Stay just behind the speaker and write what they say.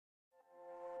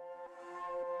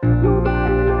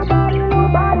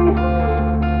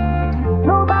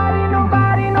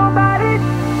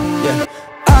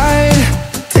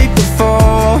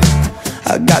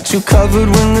got you covered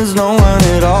when there's no one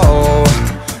at all.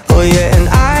 Oh yeah, and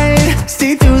I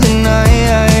stay through the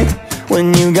night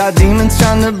when you got demons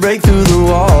trying to break through the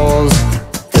walls.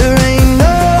 There ain't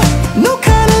no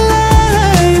kind of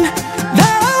line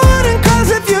that I wouldn't cross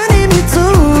if you need me to.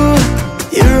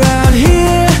 You're out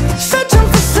here searching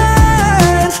for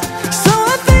signs, so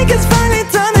I think it's finally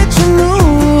time that you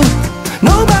knew.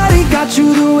 Nobody got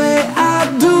you the way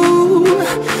I do.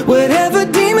 Whatever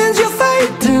demons you're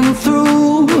fighting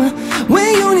through,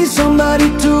 when you need somebody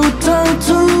to turn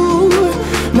to,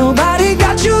 nobody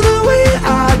got you the way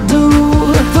I do.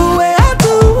 The way I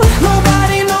do.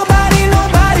 Nobody, nobody,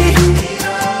 nobody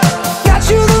got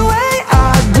you the way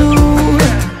I do.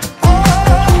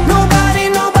 Nobody,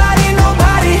 nobody,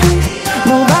 nobody,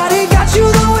 nobody got you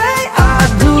the way I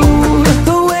do.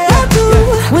 The way I do.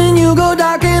 When you go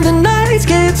dark and the nights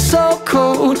get so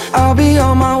cold, I'll be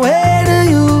on my way to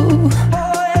you.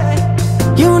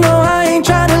 You know I ain't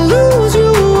trying to lose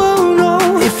you, oh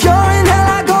no. If you're in hell,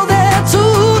 I go there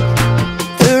too.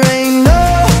 There ain't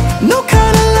no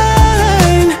kind of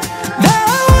line that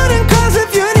I wouldn't cross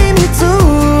if you need me to.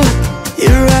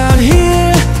 You're out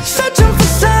here searching for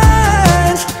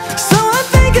signs, so I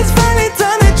think it's finally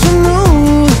time that you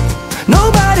knew.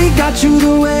 Nobody got you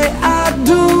the way I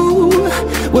do.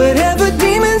 Whatever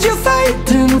demons you're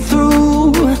fighting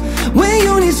through, when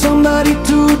you need somebody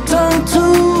to turn to,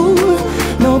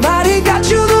 nobody got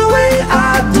you the way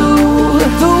I do.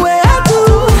 The way I do.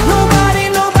 Nobody,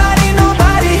 nobody,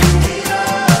 nobody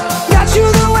got you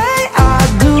the way I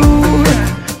do.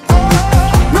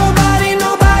 Nobody,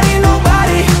 nobody,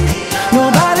 nobody,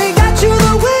 nobody got you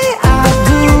the way I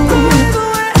do.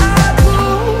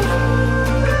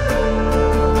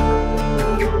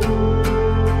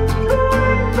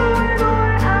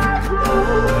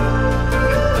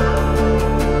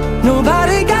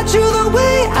 Nobody got you the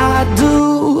way I do.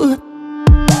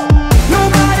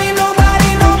 Nobody,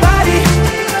 nobody, nobody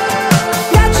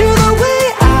got you the way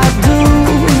I do.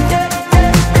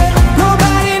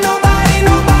 Nobody, nobody,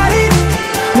 nobody,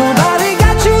 nobody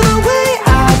got you the way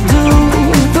I do.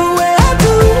 The way I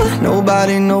do.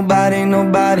 Nobody, nobody,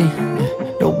 nobody,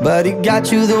 nobody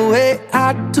got you the way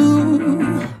I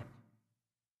do.